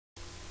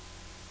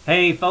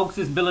Hey folks,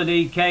 it's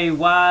Billy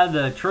DKY,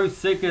 the truth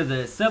seeker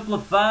that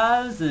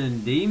simplifies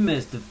and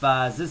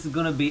demystifies. This is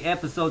going to be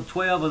episode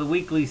 12 of the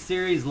weekly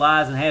series,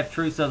 Lies and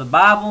Half-Truths of the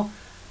Bible.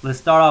 Let's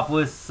start off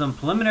with some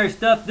preliminary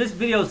stuff. This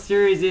video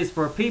series is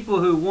for people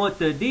who want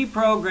to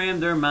deprogram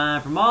their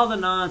mind from all the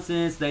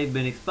nonsense they've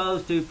been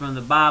exposed to from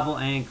the Bible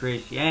and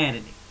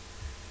Christianity.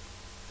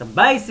 So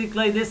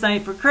basically, this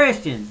ain't for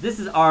Christians. This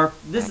is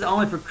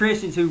only for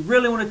Christians who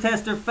really want to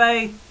test their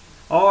faith,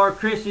 or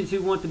Christians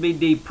who want to be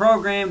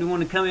deprogrammed and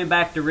want to come in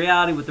back to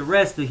reality with the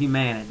rest of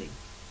humanity.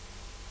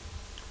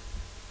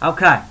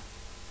 Okay.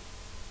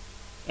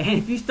 And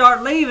if you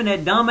start leaving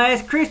that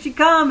dumbass Christian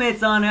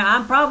comments on there,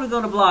 I'm probably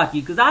going to block you,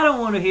 because I don't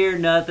want to hear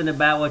nothing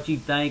about what you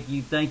think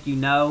you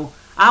know.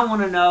 I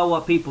want to know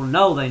what people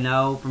know they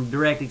know from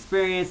direct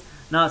experience,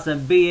 not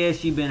some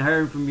BS you've been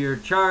hearing from your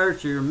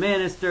church or your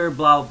minister,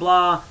 blah,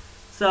 blah.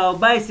 So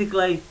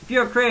basically, if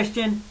you're a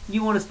Christian,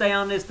 you want to stay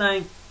on this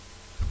thing,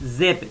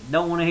 zip it.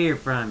 Don't want to hear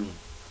from you.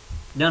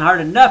 Done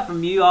heard enough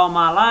from you all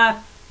my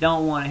life.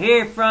 Don't want to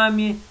hear from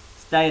you.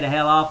 Stay the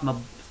hell off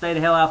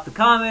the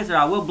comments, or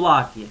I will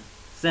block you.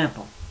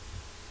 Simple.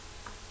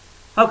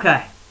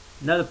 Okay.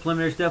 Another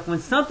preliminary stuff. When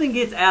something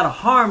gets out of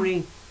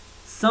harmony,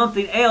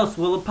 something else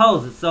will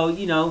oppose it. So,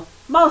 you know,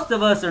 most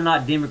of us are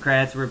not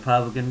Democrats or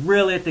Republicans.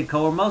 Really, at the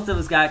core, most of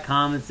us got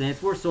common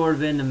sense. We're sort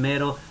of in the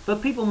middle.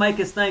 But people make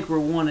us think we're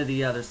one or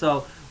the other.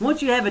 So,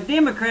 once you have a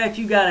Democrat,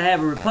 you got to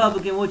have a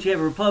Republican. Once you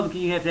have a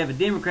Republican, you have to have a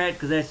Democrat,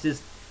 because that's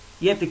just,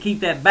 you have to keep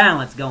that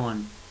balance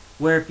going.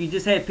 Where if you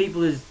just had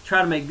people who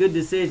try to make good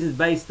decisions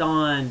based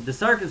on the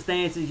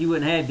circumstances, you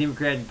wouldn't have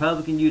Democrat and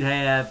Republican. You'd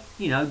have,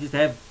 you know, just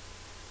have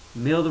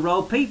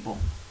middle-of-the-road people.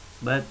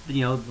 But,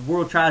 you know, the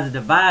world tries to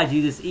divide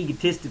you, this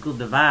egotistical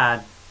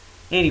divide.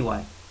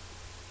 Anyway.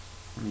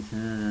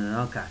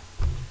 Okay.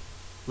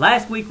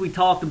 Last week we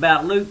talked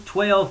about Luke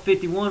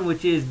 12:51,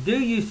 which is, do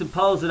you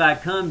suppose that I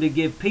come to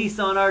give peace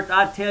on earth?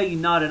 I tell you,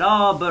 not at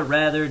all, but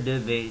rather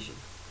division.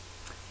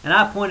 And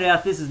I pointed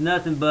out this is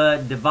nothing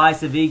but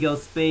divisive ego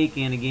speak,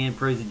 and again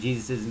proves that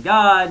Jesus isn't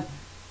God,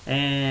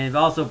 and it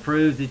also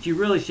proves that you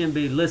really shouldn't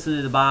be listening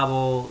to the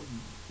Bible.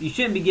 You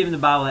shouldn't be giving the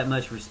Bible that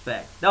much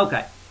respect.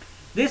 Okay.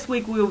 This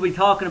week we will be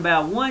talking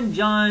about 1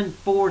 John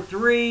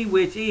 4:3,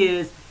 which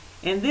is,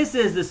 and this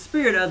is the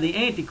spirit of the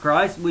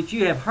Antichrist, which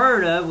you have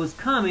heard of was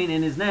coming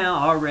and is now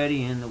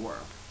already in the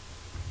world.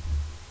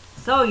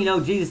 So, you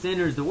know, Jesus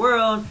enters the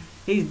world.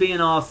 He's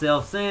being all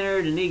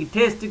self-centered and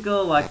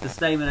egotistical, like the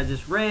statement I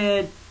just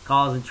read,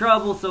 causing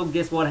trouble. So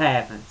guess what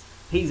happens?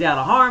 He's out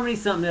of harmony.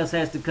 Something else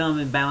has to come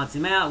and balance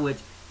him out, which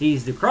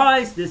he's the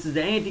Christ. This is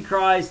the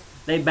Antichrist.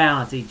 They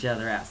balance each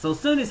other out. So as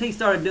soon as he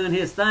started doing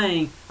his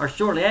thing, or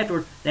shortly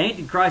afterwards, the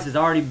Antichrist is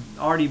already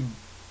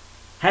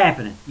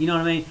happening. You know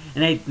what I mean?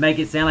 And they make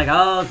it sound like,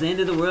 oh, it's the end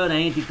of the world, the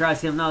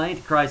Antichrist. No, the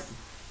Antichrist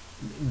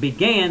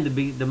began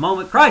the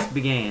moment Christ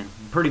began,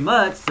 pretty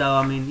much. So,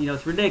 I mean, you know,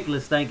 it's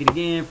ridiculous thinking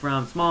again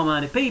from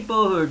small-minded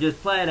people who are just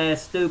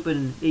flat-ass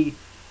stupid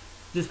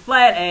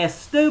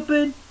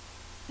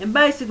and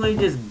basically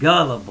just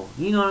gullible.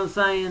 You know what I'm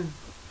saying?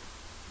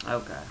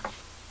 Okay.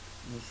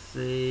 Let's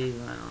see.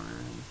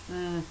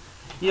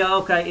 You know,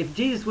 okay, if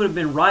Jesus would have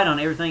been right on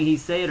everything he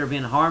said or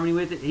been in harmony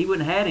with it, he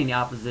wouldn't have had any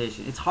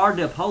opposition. It's hard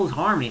to oppose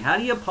harmony. How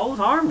do you oppose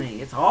harmony?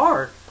 It's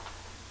hard.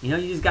 You know,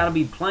 you just got to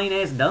be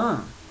plain-ass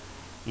dumb.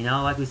 You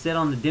know, like we said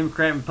on the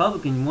Democrat and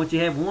Republican, once you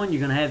have one, you're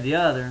going to have the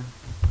other.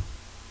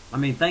 I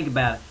mean, think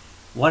about it.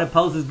 What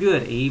opposes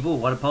good? Evil.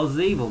 What opposes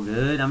evil?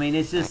 Good. I mean,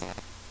 it's just,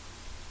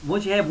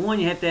 once you have one,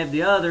 you have to have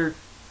the other.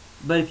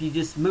 But if you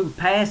just move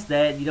past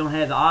that, you don't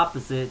have the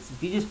opposites.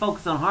 If you just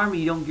focus on harmony,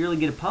 you don't really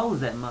get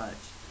opposed that much.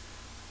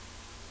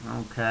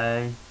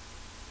 Okay.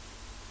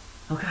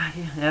 Okay,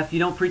 yeah. If you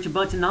don't preach a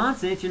bunch of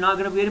nonsense, you're not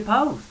going to get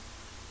opposed.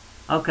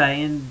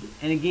 Okay, and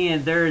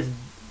again,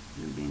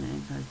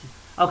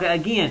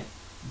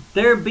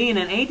 there being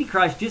an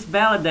Antichrist just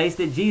validates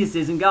that Jesus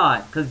isn't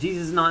God, because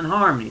Jesus is not in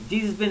harmony. If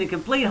Jesus has been in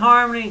complete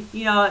harmony,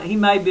 you know, he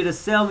may be able to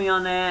sell me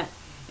on that.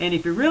 And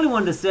if he really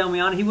wanted to sell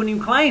me on it, he wouldn't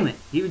even claim it.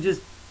 He would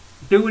just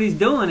do what he's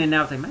doing, and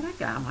now say, man, that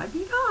guy might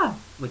be God.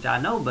 Which I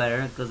know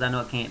better, because I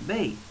know it can't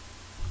be.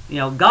 You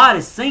know, God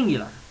is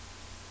singular.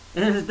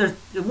 And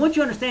once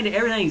you understand that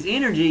everything's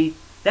energy,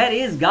 that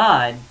is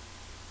God,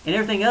 and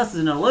everything else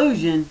is an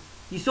illusion,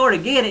 you sort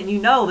of get it, and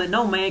you know that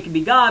no man can be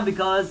God,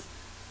 because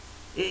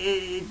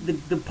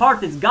the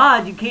part that's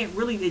God, you can't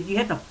really, you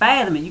have to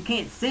fathom it. You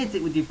can't sense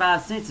it with your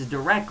five senses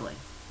directly.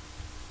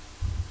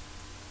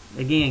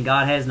 Again,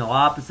 God has no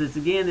opposites.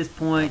 Again, this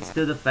points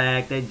to the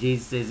fact that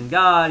Jesus isn't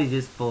God. He's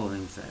just full of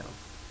himself.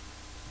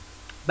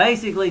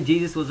 Basically,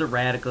 Jesus was a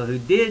radical who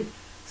did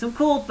some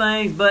cool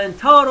things, but in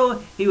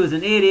total, he was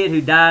an idiot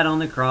who died on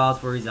the cross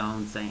for his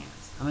own sins.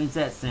 I mean, it's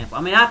that simple.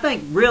 I mean, I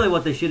think really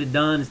what they should have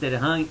done instead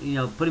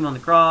of put him on the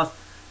cross,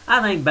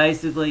 I think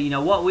basically, you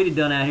know, what we'd have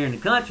done out here in the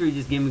country,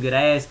 just give him a good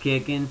ass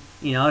kicking.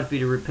 You know, if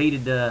he'd have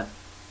repeated the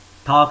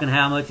talking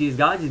how much he's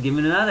God, just give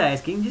him another ass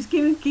kicking. Just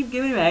keep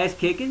giving him ass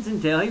kickings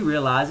until he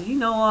realizes, you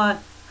know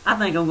what, I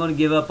think I'm going to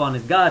give up on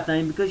this God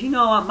thing, because you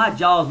know what, my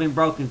jaw's been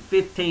broken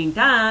 15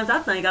 times. I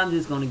think I'm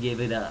just going to give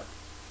it up.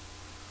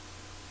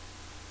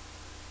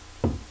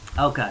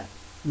 Okay.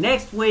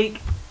 Next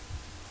week,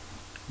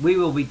 we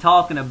will be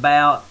talking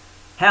about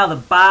how the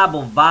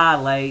Bible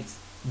violates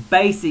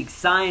basic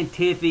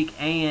scientific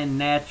and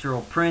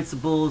natural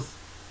principles.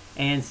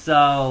 And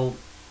so,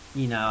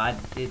 you know,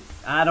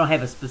 I don't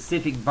have a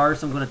specific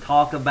verse I'm going to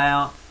talk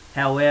about.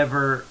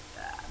 However,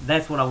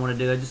 that's what I want to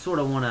do. I just sort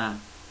of want to,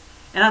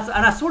 and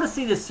I sort of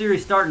see this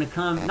series starting to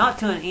come, not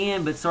to an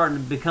end, but starting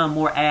to become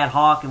more ad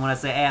hoc. And when I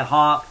say ad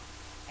hoc,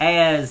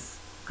 because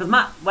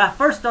when I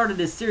first started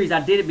this series, I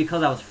did it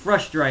because I was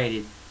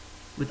frustrated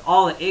with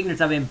all the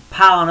ignorance I've been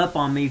piling up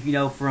on me, you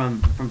know,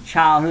 from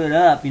childhood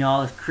up, you know,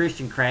 all this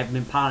Christian crap I've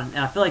been piling. And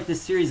I feel like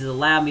this series has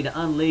allowed me to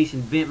unleash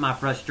and vent my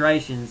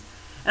frustrations.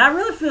 And I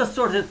really feel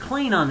sort of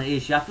clean on the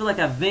issue. I feel like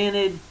I've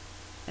vented,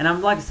 and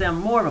I'm, like I say, I'm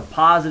more of a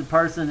positive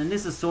person, and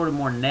this is sort of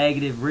more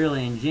negative,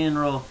 really, in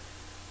general.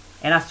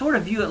 And I sort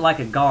of view it like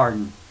a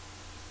garden.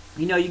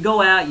 You know, you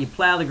go out, you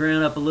plow the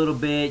ground up a little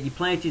bit, you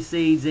plant your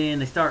seeds in,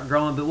 they start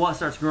growing, but what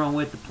starts growing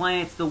with the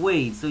plants? The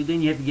weeds. So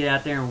then you have to get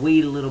out there and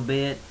weed a little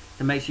bit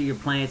to make sure your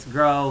plants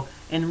grow.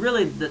 And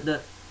really,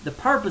 the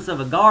purpose of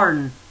a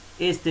garden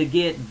is to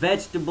get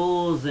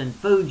vegetables and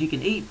food you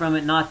can eat from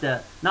it, not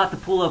to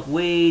pull up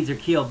weeds or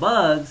kill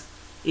bugs,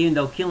 even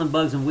though killing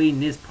bugs and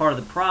weeding is part of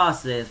the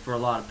process for a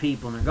lot of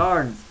people in their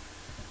gardens.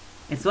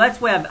 And so that's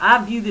why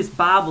I view this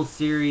Bible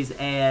series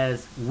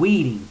as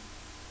weeding.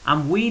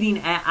 I'm weeding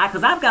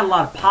because I've got a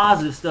lot of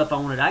positive stuff I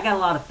want to do. I got a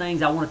lot of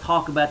things I want to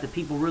talk about that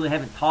people really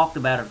haven't talked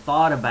about or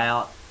thought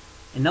about.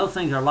 And those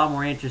things are a lot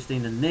more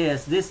interesting than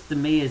this. This, to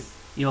me, is,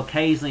 you know,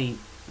 occasionally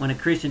when a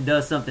Christian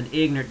does something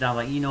ignorant, I'm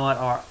like, you know what,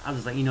 or I'm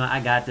just like, you know what,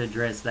 I got to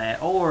address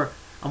that. Or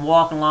I'm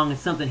walking along and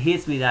something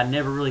hits me that I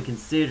never really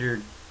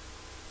considered.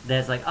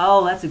 That's like,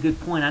 oh, that's a good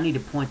point. I need to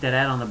point that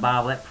out on the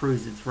Bible. That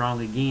proves it's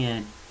wrong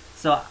again.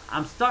 So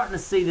I'm starting to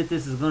see that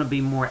this is going to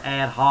be more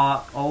ad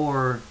hoc,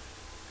 or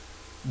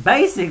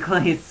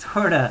basically it's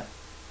sort of,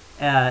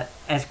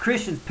 as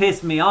Christians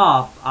piss me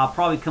off, I'll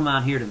probably come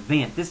out here to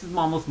vent. This is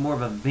almost more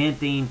of a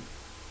venting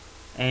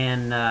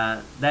and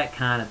that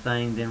kind of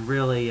thing than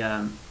really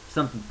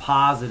something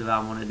positive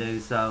I want to do.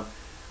 So,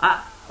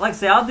 like I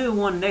say, I'll do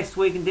one next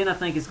week, and then I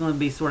think it's going to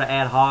be sort of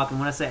ad hoc. And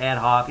when I say ad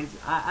hoc,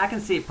 I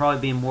can see it probably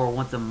being more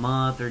once a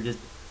month, or just,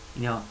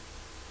 you know,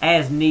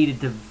 as needed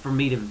for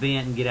me to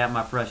vent and get out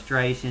my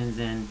frustrations.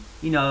 And,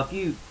 you know,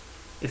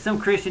 if some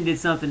Christian did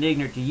something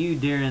ignorant to you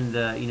during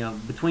the, you know,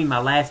 between my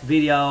last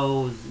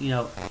videos, you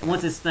know,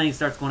 once this thing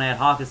starts going ad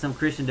hoc, if some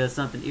Christian does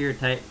something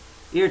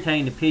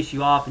irritating to piss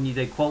you off, and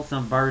they quote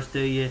some verse to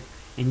you,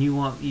 and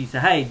you say,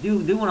 hey, do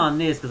one on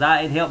this,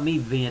 because it helped me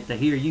vent to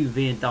hear you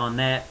vent on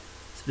that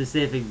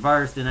specific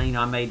verse, then, you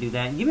know, I may do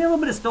that. And give me a little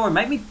bit of story,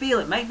 make me feel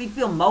it, make me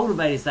feel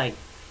motivated, say,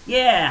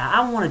 yeah,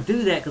 I want to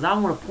do that, because I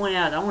want to point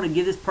out, I want to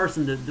give this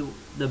person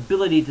the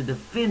ability to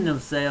defend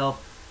themselves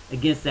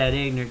against that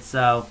ignorance.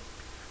 So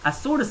I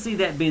sort of see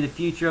that being the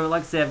future of it.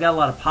 Like I said, I've got a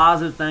lot of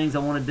positive things I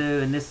want to do,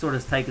 and this sort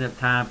of is taking up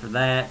time for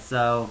that.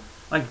 So,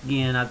 like,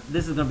 again,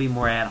 this is going to be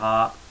more ad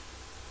hoc.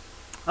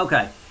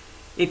 Okay.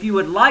 If you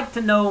would like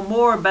to know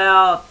more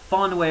about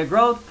Falling the Way of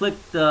Growth, click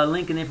the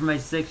link in the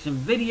information section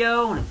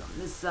video, and it's on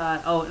this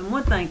side. Oh, and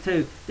one thing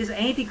too, this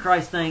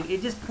Antichrist thing,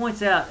 it just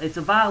points out it's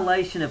a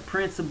violation of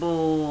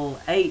Principle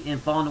 8 in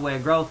Falling the Way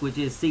of Growth, which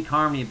is seek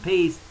harmony and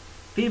peace.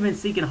 If he'd been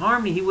seeking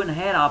harmony, he wouldn't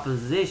have had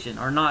opposition,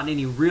 or not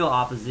any real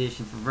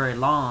opposition for very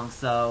long.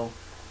 So,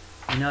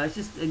 you know, it's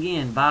just,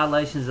 again,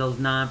 violations of those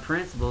 9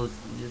 principles.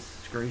 It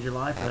just screws your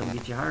life up and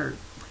gets you hurt.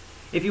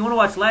 If you want to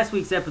watch last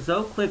week's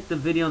episode, click the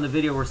video in the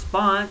video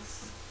response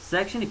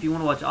section. If you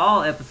want to watch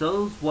all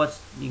episodes,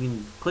 you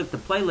can click the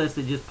playlist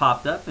that just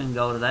popped up and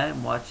go to that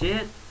and watch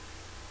it.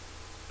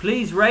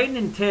 Please rate, and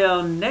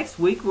until next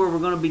week, where we're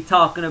going to be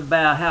talking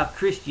about how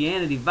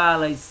Christianity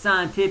violates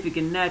scientific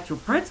and natural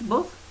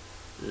principles.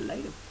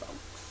 Later.